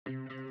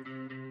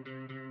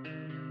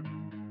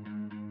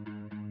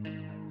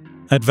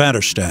At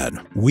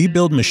Väderstad, we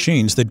build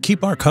machines that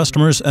keep our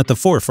customers at the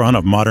forefront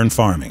of modern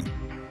farming.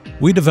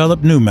 We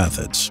develop new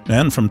methods,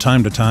 and from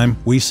time to time,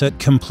 we set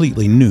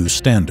completely new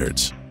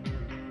standards.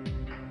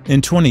 In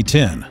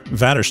 2010,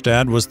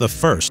 Väderstad was the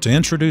first to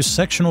introduce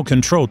sectional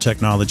control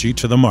technology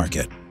to the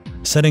market,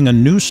 setting a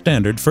new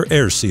standard for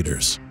air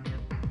seeders.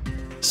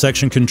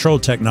 Section Control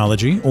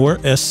Technology, or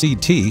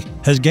SCT,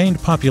 has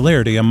gained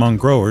popularity among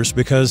growers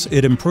because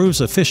it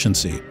improves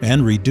efficiency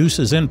and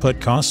reduces input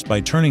costs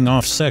by turning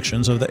off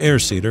sections of the air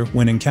seeder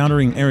when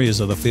encountering areas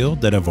of the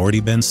field that have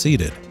already been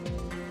seeded.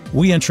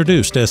 We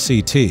introduced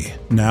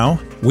SCT. Now,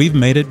 we've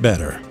made it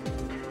better.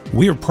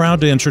 We are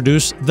proud to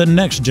introduce the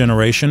next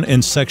generation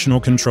in sectional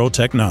control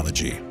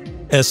technology.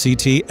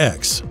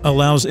 SCTx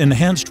allows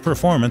enhanced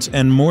performance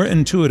and more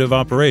intuitive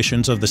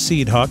operations of the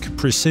SeedHawk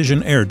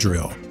precision air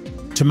drill.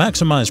 To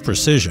maximize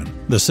precision,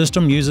 the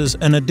system uses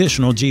an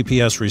additional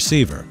GPS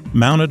receiver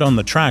mounted on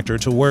the tractor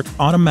to work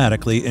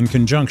automatically in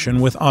conjunction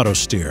with auto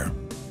steer.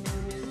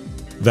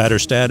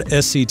 Väderstad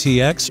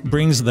SCTx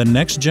brings the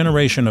next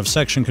generation of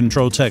section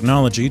control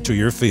technology to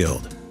your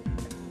field.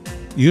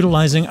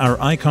 Utilizing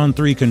our Icon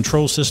 3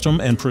 control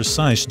system and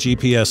precise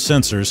GPS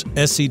sensors,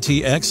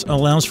 SCTx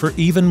allows for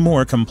even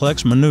more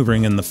complex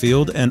maneuvering in the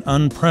field and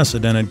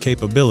unprecedented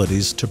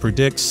capabilities to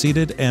predict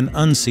seeded and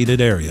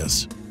unseeded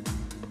areas.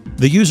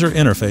 The user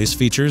interface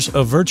features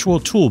a virtual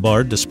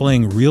toolbar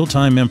displaying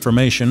real-time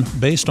information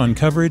based on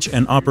coverage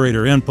and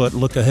operator input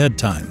look-ahead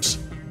times,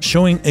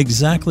 showing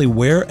exactly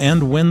where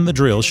and when the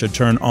drill should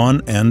turn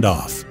on and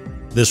off.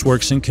 This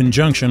works in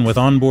conjunction with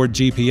onboard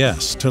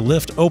GPS to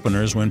lift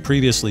openers when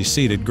previously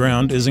seeded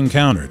ground is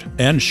encountered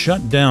and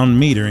shut down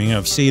metering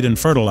of seed and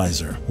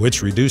fertilizer,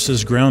 which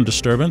reduces ground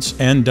disturbance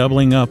and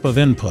doubling up of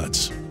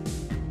inputs.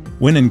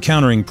 When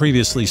encountering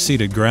previously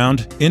seeded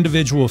ground,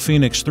 individual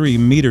Phoenix 3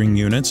 metering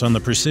units on the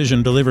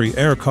Precision Delivery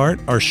air cart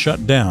are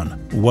shut down,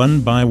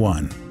 one by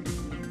one.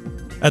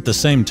 At the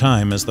same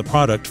time as the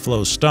product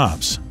flow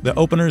stops, the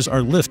openers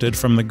are lifted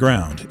from the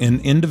ground in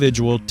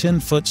individual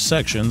 10-foot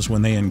sections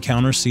when they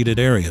encounter seeded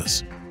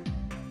areas.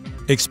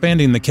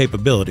 Expanding the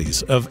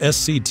capabilities of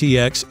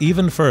SCTx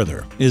even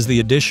further is the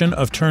addition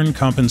of turn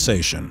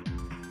compensation.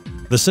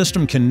 The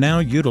system can now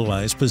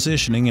utilize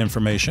positioning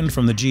information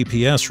from the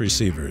GPS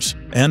receivers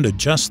and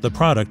adjust the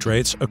product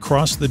rates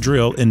across the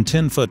drill in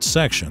 10-foot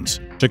sections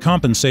to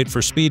compensate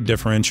for speed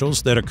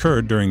differentials that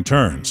occurred during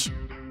turns.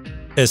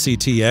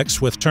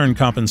 SCTx with turn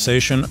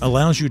compensation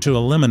allows you to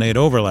eliminate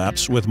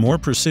overlaps with more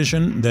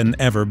precision than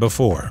ever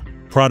before.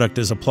 Product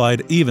is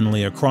applied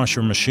evenly across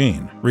your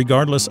machine,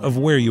 regardless of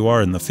where you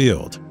are in the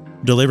field,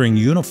 delivering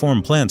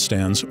uniform plant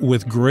stands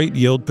with great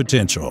yield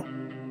potential.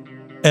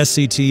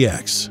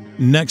 SCTx,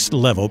 next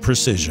level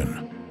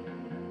precision.